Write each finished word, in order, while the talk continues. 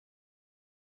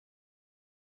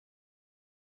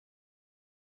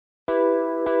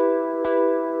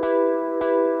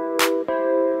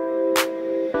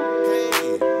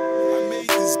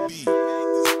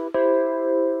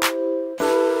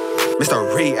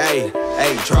mystery, ayy,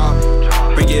 ayy, drop,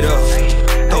 bring it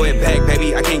up, throw it back,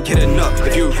 baby, I can't get enough.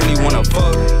 If you really wanna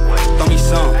fuck, throw me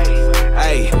some,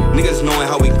 ayy, niggas knowing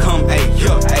how we come, ayy,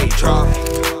 yeah, ayy, drop,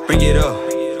 bring it up,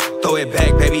 throw it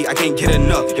back, baby, I can't get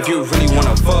enough. If you really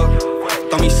wanna fuck,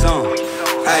 throw me some,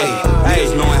 ayy,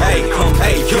 niggas knowing how we come,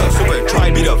 ayy, yeah, super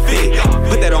try be the fit.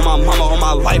 Put that on my mama, on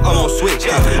my life, I won't switch.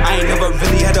 I ain't never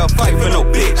really had to fight for no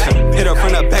bitch. Hit her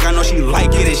from the back, I know she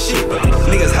like it and shit.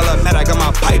 Niggas hella mad, I got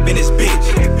my pipe in this bitch.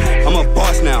 I'm a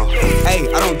boss now, ayy,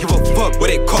 I don't give a fuck what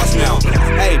it costs now.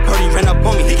 Ayy, Purdy ran up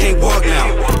on me, he can't walk now.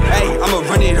 Ayy, I'ma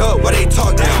run it up while they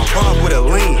talk down. Bob with a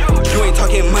lean, you ain't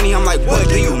talking money, I'm like, what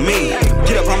do you mean?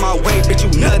 Get up on my way, bitch,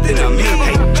 you nothing to me.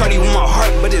 Hey, Charlie with my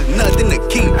heart, but it's nothing to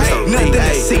keep, nothing to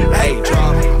see. Ayy,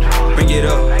 drop, bring it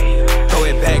up, throw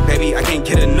it back, baby, I can't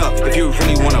get enough. If you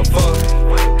really wanna fuck,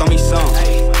 throw me some,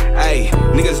 ayy,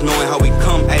 niggas knowing how we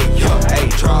come, ayy, yeah, ayy,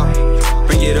 drop,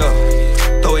 bring it up,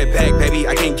 throw it back, baby,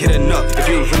 I can't get enough. If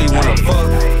you really wanna fuck,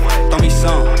 throw me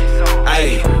some,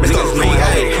 ayy, niggas knowing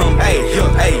how we come,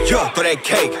 ayy, yeah, throw that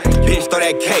cake, bitch, throw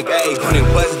that cake, ayy, when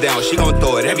it buzz down, she gon'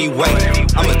 throw it every way.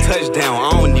 I'm a touchdown,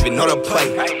 I don't even know the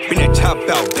play. Bring that chop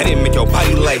out, bet it make your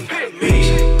body lay.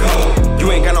 Bitch, go.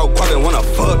 You ain't got no guap and wanna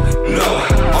fuck, no.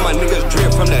 All my niggas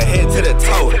drip from the head to the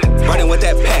toe. Riding with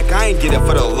that pack, I ain't get it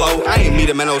for the low. I ain't meet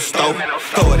him at no stove.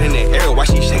 Throw it in the air while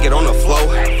she shake it on the floor.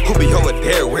 Who be over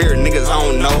there, weird niggas, I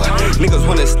don't know. Niggas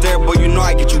wanna stare, boy, you know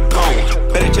I get you gone.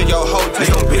 Better check your hoe, tell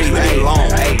your bitch really long.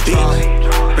 Ayy,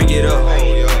 bitch, bring it up,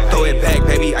 throw it back,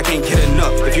 baby, I can't get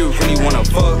enough. If you really wanna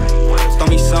fuck, throw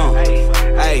me some,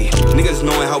 ayy, niggas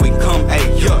knowing how we come,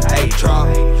 ayy, yeah, ayy, drop,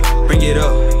 bring it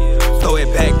up, throw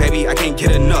it back, baby, I can't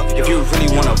get enough. If you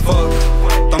really wanna fuck,